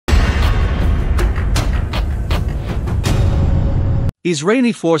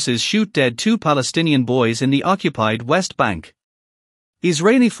Israeli forces shoot dead 2 Palestinian boys in the occupied West Bank.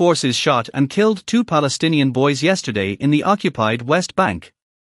 Israeli forces shot and killed 2 Palestinian boys yesterday in the occupied West Bank.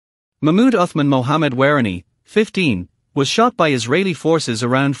 Mahmoud Uthman Mohammed Warani, 15, was shot by Israeli forces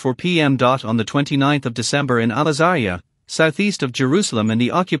around 4 p.m. on the 29th of December in Al-Azariya, southeast of Jerusalem in the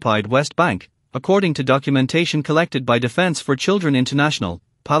occupied West Bank, according to documentation collected by Defense for Children International,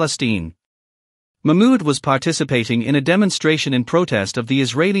 Palestine. Mahmoud was participating in a demonstration in protest of the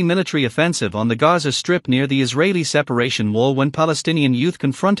Israeli military offensive on the Gaza Strip near the Israeli separation wall when Palestinian youth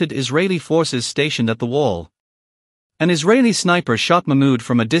confronted Israeli forces stationed at the wall. An Israeli sniper shot Mahmoud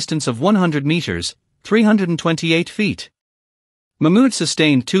from a distance of 100 meters, 328 feet. Mahmoud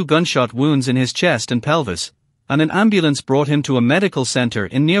sustained 2 gunshot wounds in his chest and pelvis, and an ambulance brought him to a medical center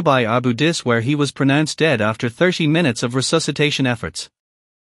in nearby Abu Dis where he was pronounced dead after 30 minutes of resuscitation efforts.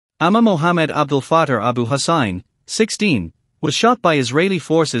 Amma Mohammed Abdul Fatah Abu Hussein, 16, was shot by Israeli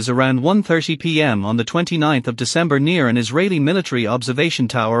forces around 1:30 p.m. on the 29th of December near an Israeli military observation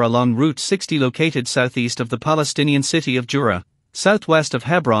tower along Route 60 located southeast of the Palestinian city of Jura, southwest of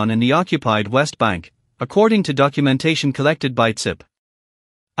Hebron in the occupied West Bank, according to documentation collected by TSIP.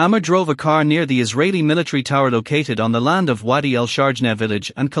 Amma drove a car near the Israeli military tower located on the land of Wadi el-Sharjneh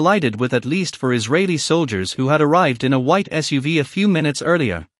village and collided with at least 4 Israeli soldiers who had arrived in a white SUV a few minutes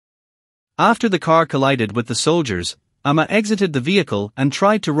earlier. After the car collided with the soldiers, Amma exited the vehicle and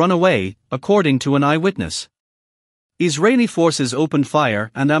tried to run away, according to an eyewitness. Israeli forces opened fire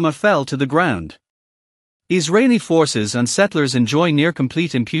and Amma fell to the ground. Israeli forces and settlers enjoy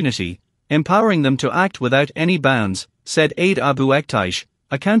near-complete impunity, empowering them to act without any bounds, said Aid Abu Ektaish,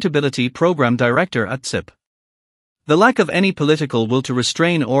 Accountability Program Director at TSIP. The lack of any political will to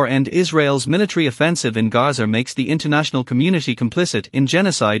restrain or end Israel's military offensive in Gaza makes the international community complicit in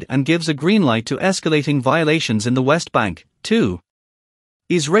genocide and gives a green light to escalating violations in the West Bank, too.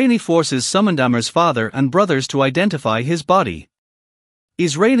 Israeli forces summoned Ammar's father and brothers to identify his body.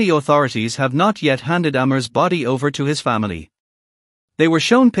 Israeli authorities have not yet handed Ammar's body over to his family. They were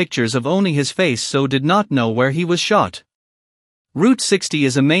shown pictures of only his face so did not know where he was shot. Route 60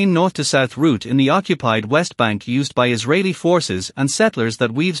 is a main north-to-south route in the occupied West Bank used by Israeli forces and settlers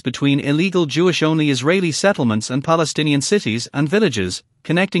that weaves between illegal Jewish-only Israeli settlements and Palestinian cities and villages,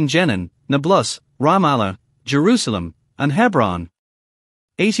 connecting Jenin, Nablus, Ramallah, Jerusalem, and Hebron.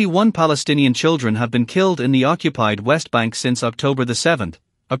 81 Palestinian children have been killed in the occupied West Bank since October 7,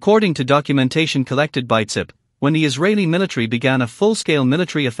 according to documentation collected by TSIP, when the Israeli military began a full-scale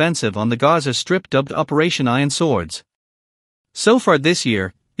military offensive on the Gaza Strip dubbed Operation Iron Swords. So far this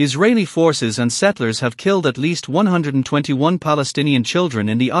year, Israeli forces and settlers have killed at least 121 Palestinian children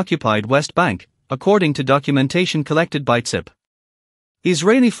in the occupied West Bank, according to documentation collected by TSIP.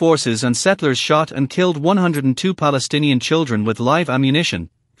 Israeli forces and settlers shot and killed 102 Palestinian children with live ammunition,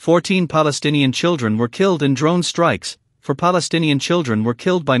 14 Palestinian children were killed in drone strikes, 4 Palestinian children were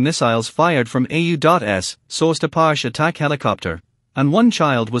killed by missiles fired from AU.S, sourced Apache attack helicopter, and 1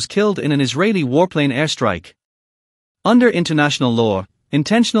 child was killed in an Israeli warplane airstrike. Under international law,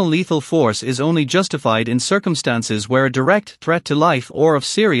 intentional lethal force is only justified in circumstances where a direct threat to life or of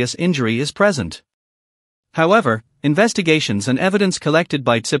serious injury is present. However, investigations and evidence collected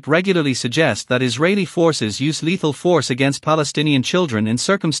by TSIP regularly suggest that Israeli forces use lethal force against Palestinian children in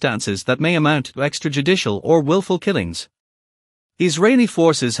circumstances that may amount to extrajudicial or willful killings. Israeli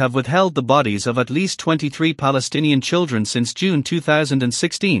forces have withheld the bodies of at least 23 Palestinian children since June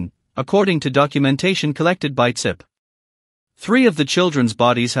 2016, according to documentation collected by TSIP. 3 of the children's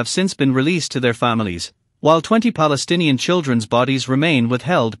bodies have since been released to their families, while 20 Palestinian children's bodies remain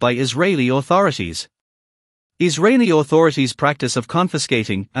withheld by Israeli authorities. Israeli authorities' practice of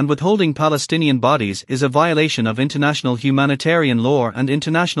confiscating and withholding Palestinian bodies is a violation of international humanitarian law and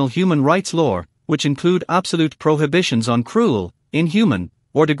international human rights law, which include absolute prohibitions on cruel, inhuman,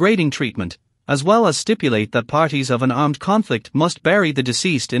 or degrading treatment, as well as stipulate that parties of an armed conflict must bury the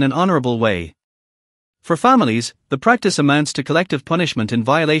deceased in an honorable way. For families, the practice amounts to collective punishment in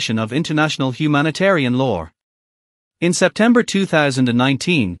violation of international humanitarian law. In September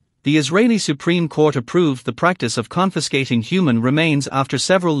 2019, the Israeli Supreme Court approved the practice of confiscating human remains after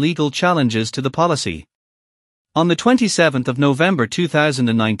several legal challenges to the policy. On the 27th of November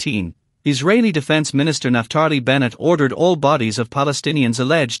 2019, Israeli Defense Minister Naftali Bennett ordered all bodies of Palestinians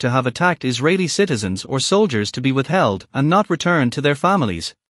alleged to have attacked Israeli citizens or soldiers to be withheld and not returned to their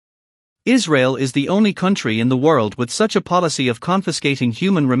families. Israel is the only country in the world with such a policy of confiscating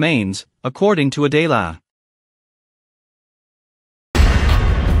human remains, according to Adela.